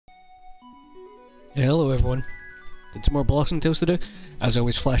Hello everyone. Did some more Blossom Tales to do. As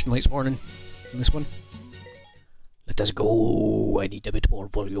always, flashing lights warning in this one. Let us go. I need a bit more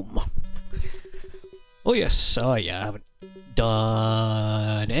volume. Oh yes, I haven't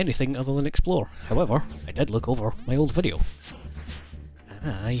done anything other than explore. However, I did look over my old video.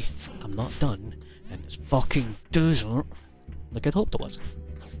 And I am not done in this fucking desert like I'd hoped it was.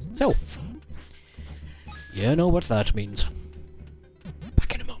 So, you know what that means.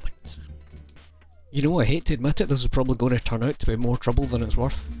 Back in a moment. You know, I hate to admit it, this is probably going to turn out to be more trouble than it's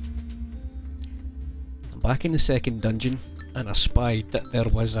worth. I'm back in the second dungeon, and I spied that there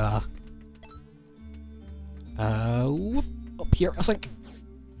was a... whoop, up here, I think.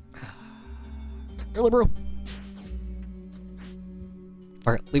 Really, bro?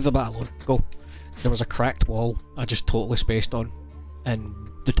 Alright, leave the bat alone. Go. There was a cracked wall I just totally spaced on in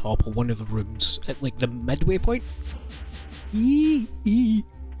the top of one of the rooms at like the midway point.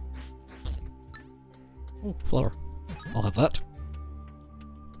 Oh, flower. I'll have that.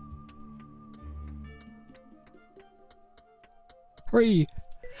 Hurry!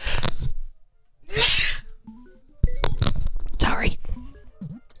 Sorry.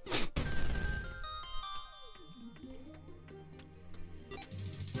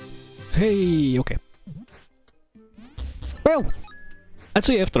 Hey, okay. Well, I'd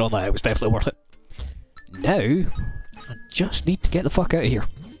say after all that it was definitely worth it. Now, I just need to get the fuck out of here.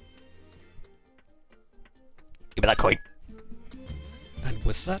 Give me that coin. And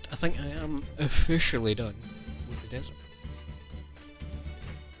with that, I think I am officially done with the desert.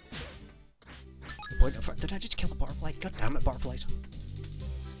 The point of did I just kill a butterfly? God damn it, butterflies.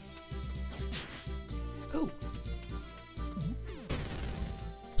 Oh.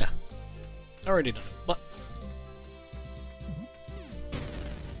 Yeah. I already done it, but...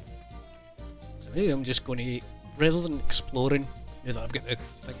 So maybe I'm just going to, rather than exploring, now that I've got the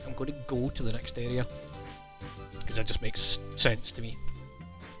thing, I'm going to go to the next area. Because that just makes sense to me.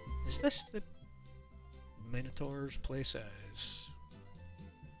 Is this the Minotaur's place?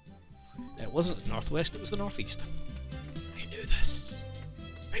 It wasn't the northwest, it was the northeast. I knew this.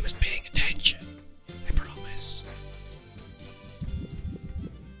 I was paying attention. I promise.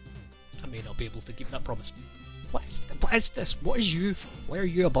 I may not be able to keep that promise. What is this? What is you? Why are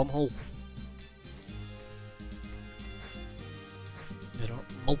you a bumhole? There are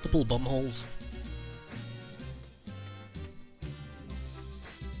multiple bumholes.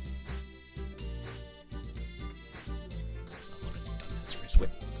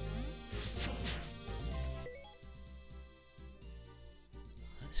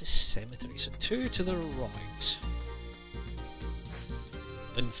 This is cemetery, so 2 to the right.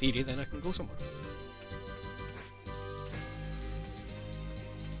 In theory, then I can go somewhere.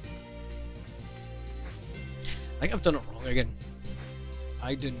 I think I've done it wrong again.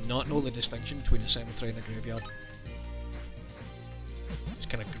 I do not know the distinction between a cemetery and a graveyard. It's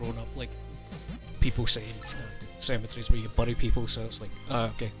kind of grown up like people saying cemeteries where you bury people, so it's like,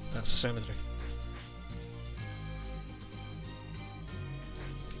 ah, okay, that's a cemetery.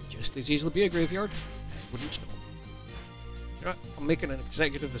 Just as easily be a graveyard, I wouldn't know. You know what? I'm making an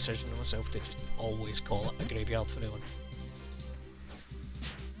executive decision on myself to just always call it a graveyard for now on.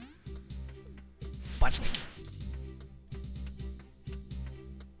 Bad snake.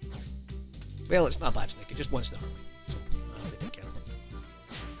 Well, it's not a bad snake, it just wants to hurt me, so they take care of it.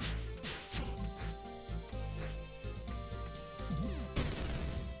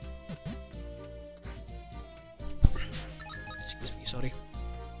 Excuse me, sorry.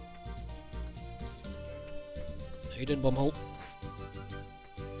 How you doing, bumhole?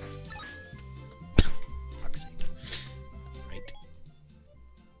 Fuck's sake. Right.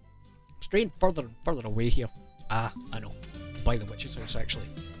 I'm straying further and further away here. Ah, I know. By the witch's house, actually.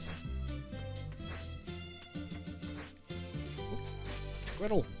 Oh,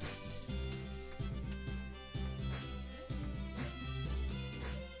 squirrel.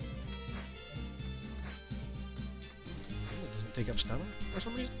 Oh, it doesn't take up stamina for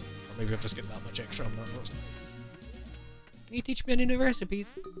some reason. Or maybe I've just got that much extra, I'm not noticing. Can you teach me any new recipes?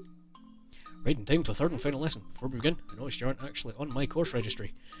 Right in time for the third and final lesson. Before we begin, I noticed you aren't actually on my course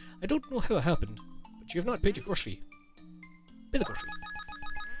registry. I don't know how it happened, but you have not paid your course fee. Pay the course fee.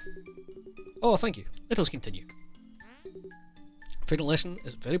 Oh, thank you. Let us continue. Final lesson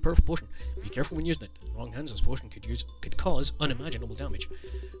is a very powerful potion. Be careful when using it. In the wrong hands, this potion could cause unimaginable damage.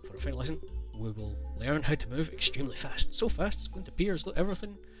 For our final lesson, we will learn how to move extremely fast. So fast, it's going to appear as though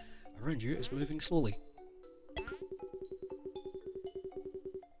everything around you is moving slowly.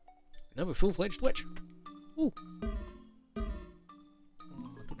 Now a full-fledged witch. Ooh. Oh, I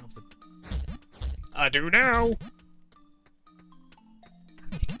don't have the... I do now! I'm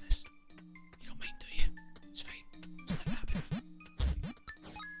making this. You don't mind, do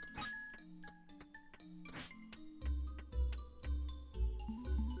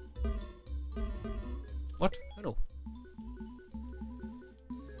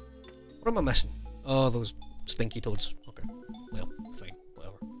What am I missing? Oh, those stinky toads. Okay. Well, fine.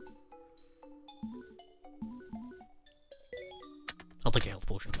 Whatever. I'll take a health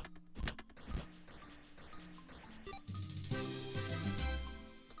potion.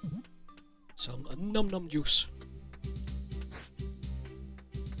 Some num-num juice.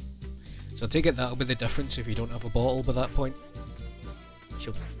 So I take it that'll be the difference if you don't have a bottle by that point.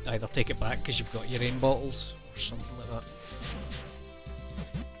 She'll either take it back because you've got your own bottles, or something like that.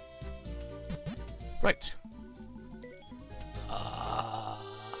 Right.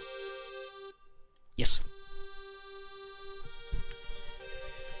 Yes.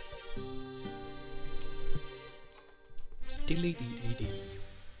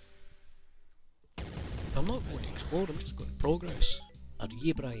 I'm not going to explore, I'm just going to progress. Are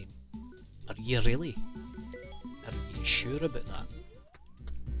you, Brian? Are you really? Are you sure about that?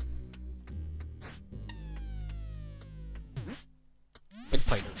 Big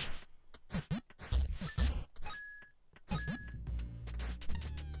spiders.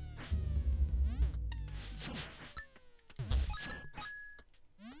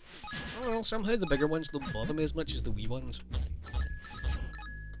 Oh well, somehow the bigger ones don't bother me as much as the wee ones.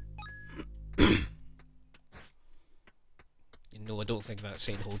 No, I don't think that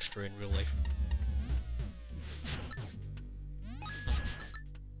saying holds true in real life.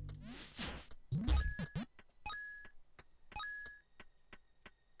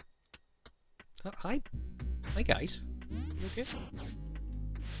 Hi. Hi guys. You okay?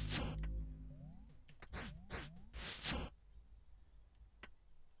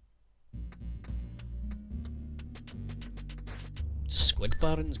 Squid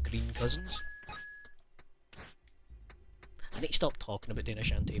Baron's green cousins? I need to stop talking about doing a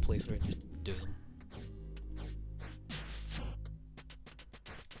Shantae playthrough and just do them.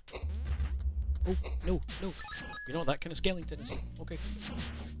 Oh, no, no. You're not that kind of skeleton, is it? Okay.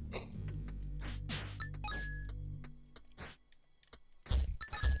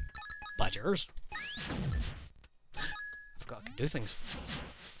 Badgers. I forgot I could do things.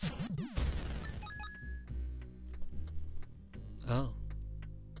 Oh.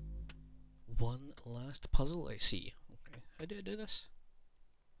 One last puzzle I see. Okay, how do I do this?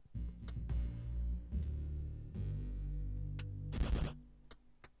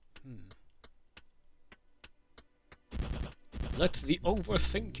 Let the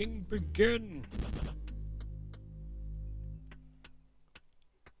overthinking begin!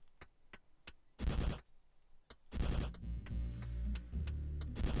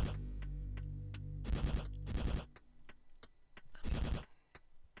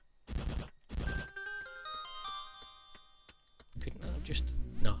 Couldn't I have just...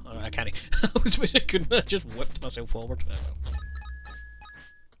 No, I can't. I was wishing I couldn't have just whipped myself forward.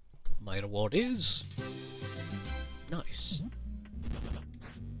 My reward is... nice.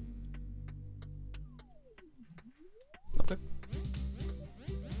 Okay.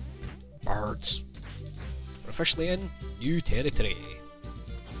 Birds. We're officially in new territory.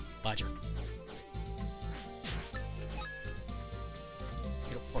 Badger.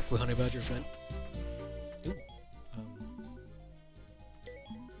 You don't fuck with honey badgers, man. Ooh.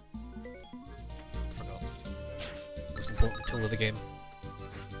 Forgot. Most important tool of the game.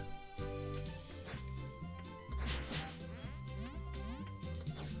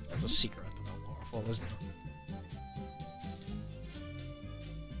 There's a secret under that waterfall, isn't there?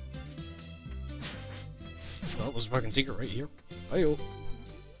 That was a fucking secret right here. Hi-yo.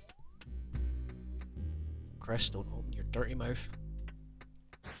 Chris, don't open your dirty mouth.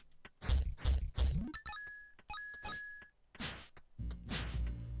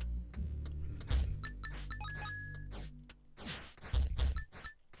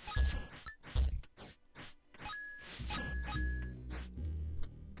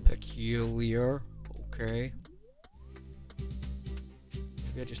 Peculiar. Okay.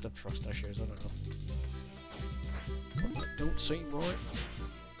 Maybe I just have trust issues, I don't know. That don't seem right.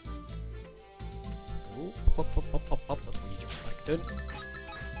 Oh, up before you jump back down.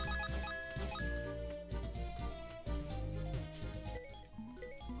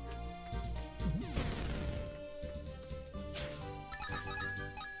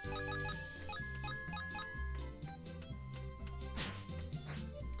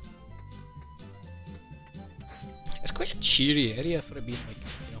 It's quite a cheery area for it being like,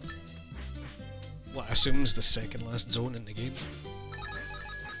 you know, what I assume is the second last zone in the game.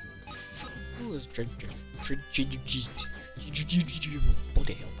 Oh, there's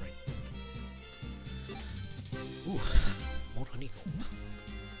bloody hell, right? Ooh, more honeycomb.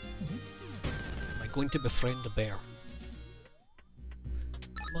 Am I going to befriend a bear?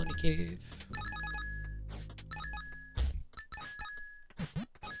 Money cave.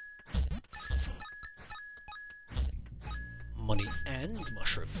 money and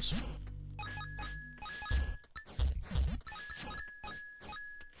mushrooms.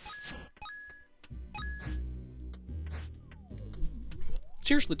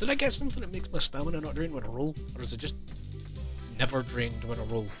 Seriously, did I get something that makes my stamina not drain when I roll? Or is it just never drained when I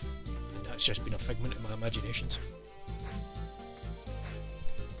roll? And that's just been a figment of my imaginations.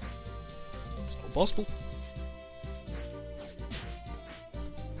 It's not possible.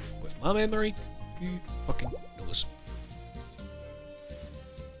 With my memory, who fucking knows?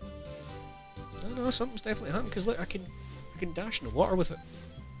 I don't know, something's definitely happened, because look, I can dash in the water with it.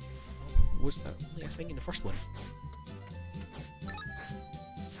 Was that only a thing in the first one?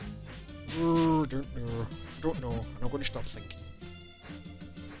 Don't know, and I'm going to stop thinking.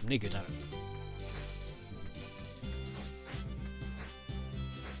 I'm no good at it.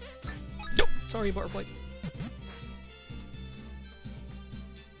 Nope, sorry, butterfly.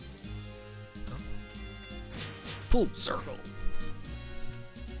 Huh? Full circle.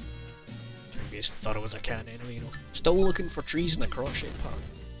 I just thought it was a cat anyway, you know. Still looking for trees in a cross-shaped pattern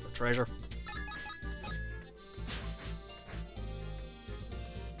for treasure.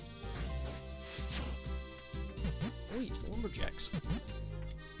 Lumberjacks.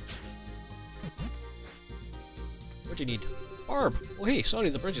 What do you need? Barb! Oh hey, sorry,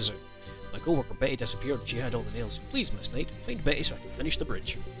 the bridge is out. My co-worker Betty disappeared and she had all the nails. Please, Miss Knight, find Betty so I can finish the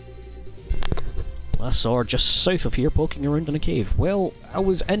bridge. Last saw her just south of here poking around in a cave. Well, I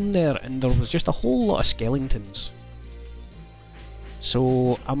was in there and there was just a whole lot of skeletons.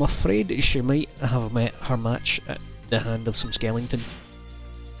 So, I'm afraid she might have met her match at the hand of some skeleton.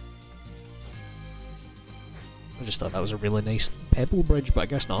 I just thought that was a really nice pebble bridge, but I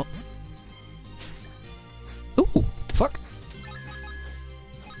guess not. Ooh, what the fuck?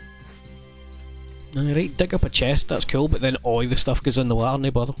 Alright, dig up a chest, that's cool, but then all the stuff goes in the water, no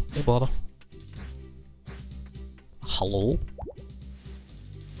bother, no bother. Hello?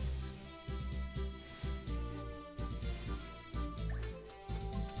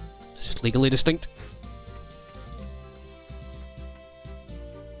 Is it legally distinct?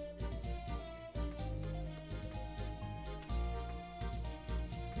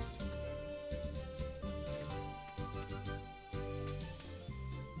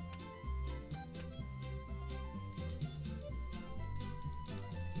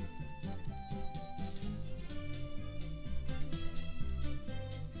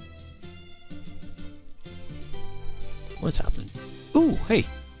 What's happening? Ooh, hey!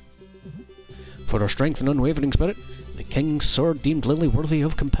 For her strength and unwavering spirit, the king's sword deemed Lily worthy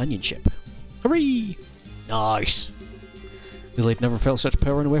of companionship. Hooray! Nice! Lily never felt such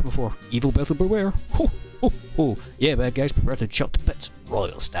power in a weapon before. Evil battle beware! Ho! Ho! Ho! Yeah, bad guys, prepare to chop to bits.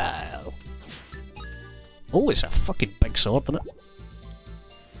 Royal style. Oh, it's a fucking big sword, isn't it?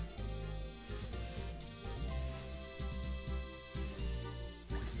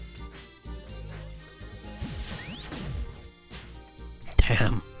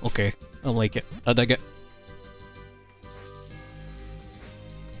 Damn, okay, I like it, I dig it.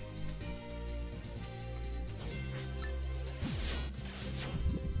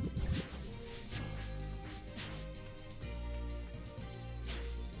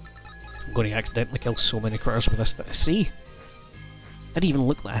 I'm going to accidentally kill so many critters with this that I see. Didn't even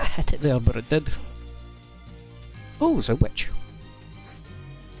look like I hit it there, but it did. Oh, there's a witch.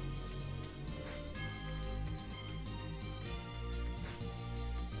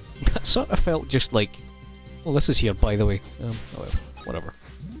 That sort of felt just like... Well, this is here, by the way. Oh well, whatever.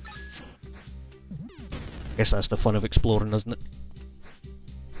 I guess that's the fun of exploring, isn't it?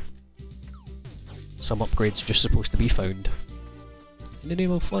 Some upgrades are just supposed to be found. In the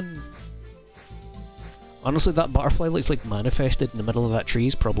name of fun. Honestly, that butterfly looks like manifested in the middle of that tree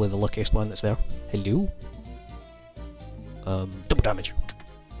is probably the luckiest one that's there. Hello? Double damage.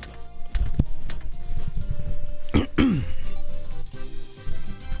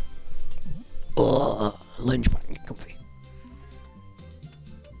 Oh, lunge back and get comfy.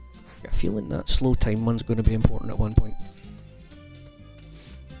 Got a feeling that slow time one's going to be important at one point.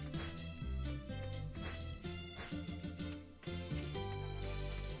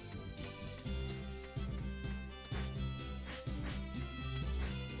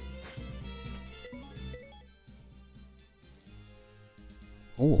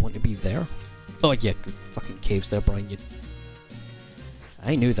 Oh, I want to be there. Oh yeah, good fucking caves there, Brian. You...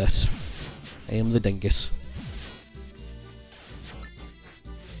 I knew this. I am the dingus.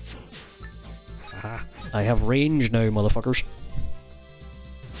 Ah, I have range now, motherfuckers.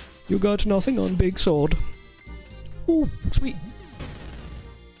 You got nothing on big sword. Ooh, sweet.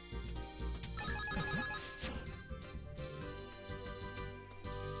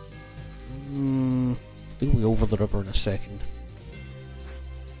 We'll be over the river in a second.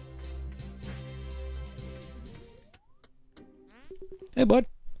 Hey bud.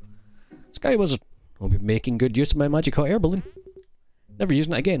 Sky Wizard. I'll be making good use of my magic hot air balloon. Never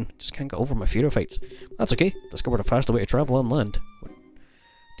using it again. Just can't get over my fear of heights. That's okay. Discovered a faster way to travel on land. What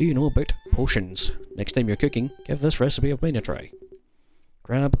do you know about potions? Next time you're cooking, give this recipe of mine a try.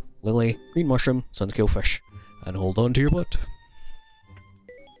 Crab, lily, green mushroom, sunskill fish. And hold on to your butt.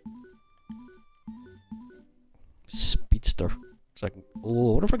 Speedster. So I can,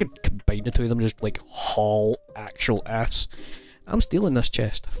 oh, what if I could combine the two of them and just like haul actual ass? I'm stealing this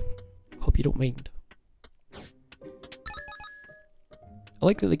chest. Hope you don't mind. I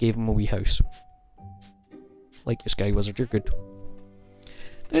like that they gave him a wee house. Like your Sky Wizard, you're good.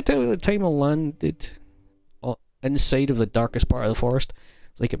 Did I tell you the time I landed inside of the darkest part of the forest?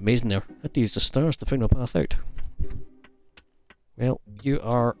 It's like amazing there. I had to use the stars to find my path out. Well, you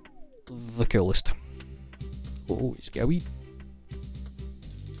are the coolest. Oh, he's got a wee...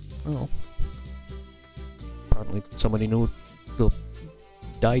 Oh. Apparently somebody who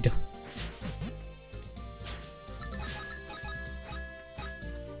died.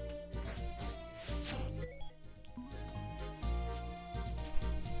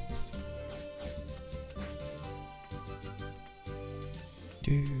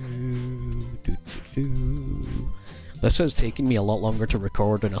 This has taken me a lot longer to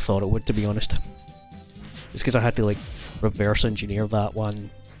record than I thought it would, to be honest. It's because I had to like reverse engineer that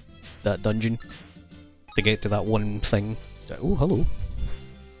dungeon to get to that one thing. Oh, hello.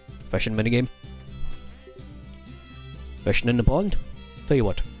 Fishing minigame. Fishing in the pond. Tell you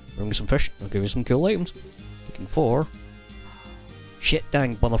what, bring me some fish, I'll give you some cool items. Looking for... Shit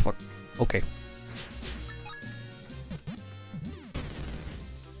dang motherfucker. Okay.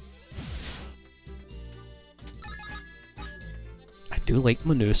 I do like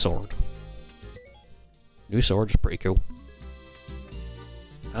my new sword. New sword is pretty cool.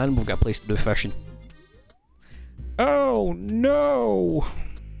 And we've got a place to do fishing. Oh no!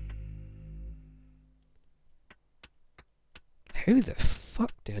 How the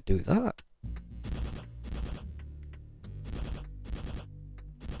fuck did I do that?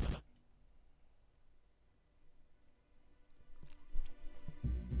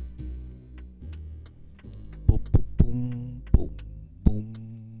 Boom, boom, boom, boom, boom,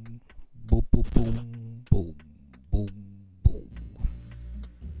 boom, boom, boom, boom, boom.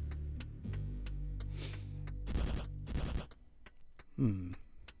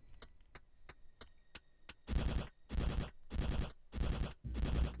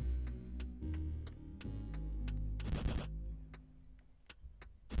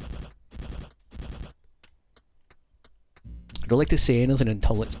 I don't like to say anything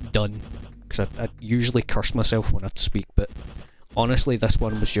until it's done, because I usually curse myself when I speak, but honestly this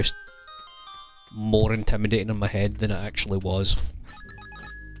one was just more intimidating in my head than it actually was.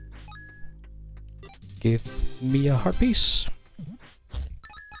 Give me a heart piece.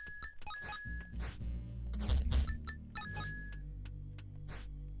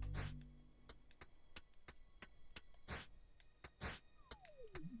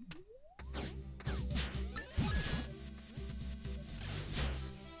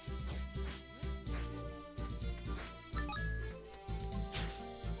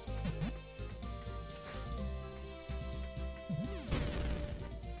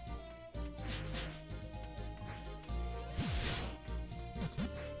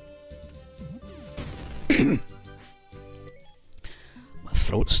 My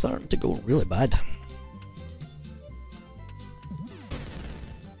throat's starting to go really bad.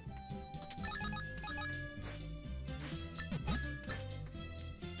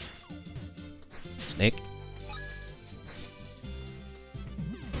 Snake.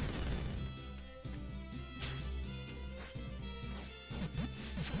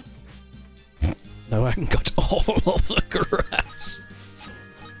 Now I can cut all of the grass.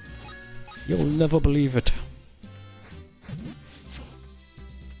 You'll never believe it.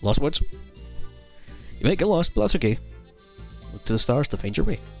 Lost woods? You might get lost, but that's okay. Look to the stars to find your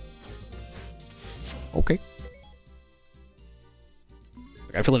way. Okay.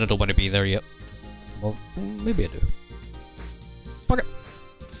 I have a feeling I don't want to be there yet. Well, maybe I do. Fuck it.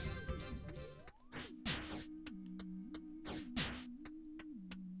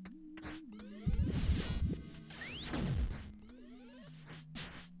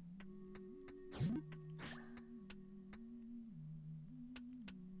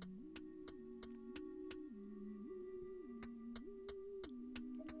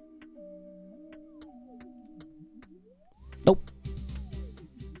 Nope.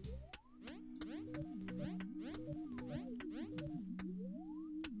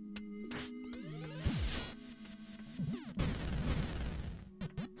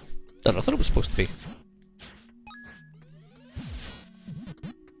 I thought it was supposed to be.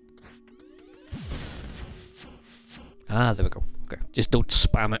 Ah, there we go. Okay, just don't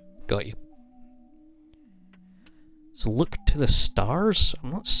spam it. Got you. So look to the stars? I'm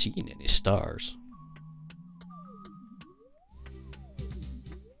not seeing any stars.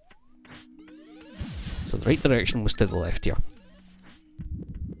 So the right direction was to the left here.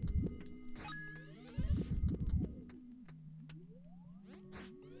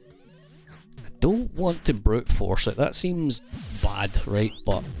 I don't want to brute force it. That seems bad, right?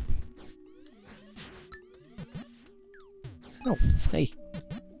 But... oh, hey.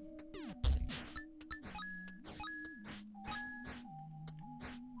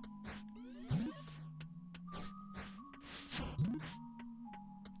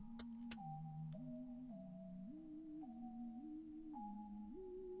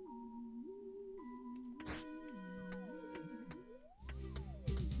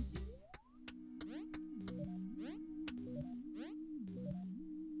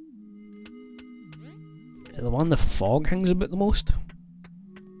 Is it the one the fog hangs about the most?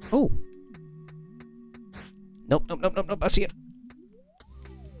 Oh! Nope, nope, nope, nope, nope, I see it!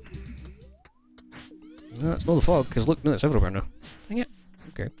 No, it's not the fog, because look, no, it's everywhere now. Dang it.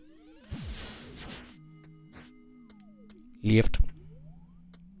 Okay. Left.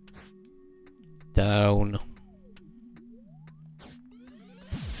 Down.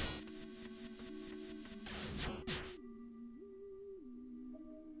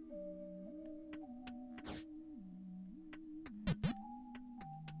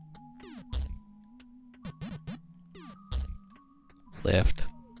 Left.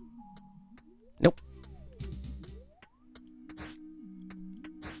 Nope.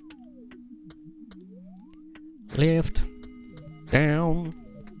 Left. Down.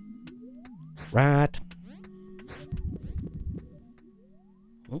 Right.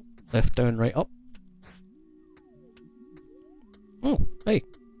 Oh, left, down, right, up. Oh, hey.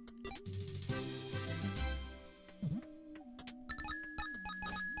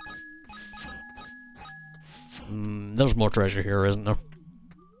 There's more treasure here, isn't there?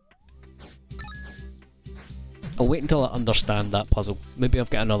 I'll wait until I understand that puzzle. Maybe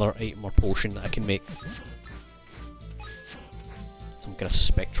I've got another item or potion that I can make. Some kind of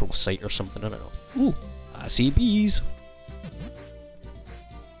spectral sight or something, I don't know. Ooh, I see bees!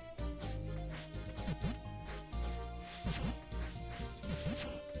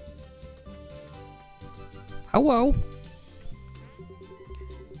 Hello?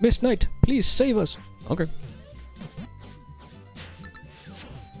 Miss Knight, please save us! Okay.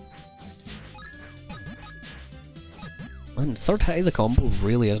 Man, third hit of the combo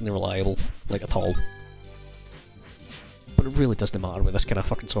really isn't reliable, like at all. But it really doesn't matter with this kind of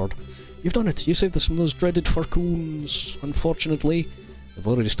fucking sword. You've done it! You saved us from those dreaded furcoons! Unfortunately, they've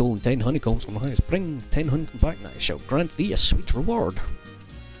already stolen 10 honeycombs from the highest. Bring 10 honeycombs back and I shall grant thee a sweet reward.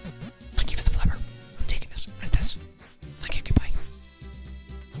 Thank you for the flower. I'm taking this, and this. Thank you, goodbye.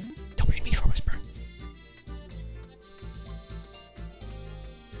 Don't read me for whisper.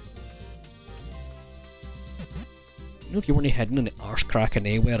 You know, if you weren't hidden in the arse cracking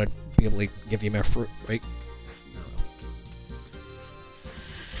anywhere, I'd be able to give you more fruit, right?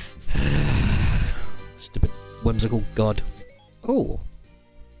 Stupid, whimsical god. Oh.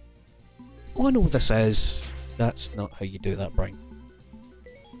 Oh, I know what this is. That's not how you do that, Brian.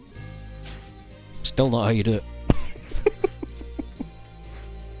 Still not how you do it.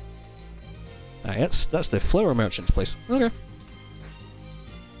 Aye, that's the flower merchant's place. Okay.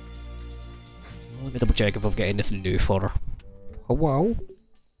 Let me double check if I've got anything new for her. Hello?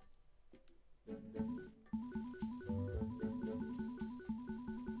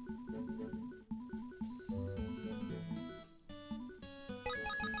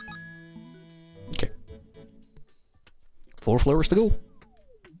 Okay. 4 flowers to go.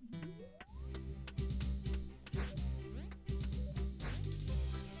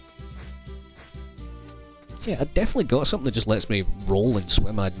 Yeah, I definitely got something that just lets me roll and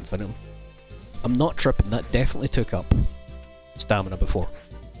swim ad infinitum. I'm not tripping, that definitely took up stamina before.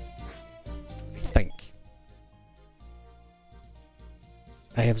 I think.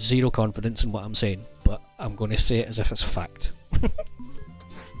 I have zero confidence in what I'm saying, but I'm going to say it as if it's fact.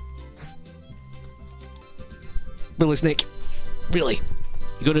 Really, Snake? Really?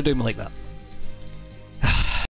 You're going to do me like that?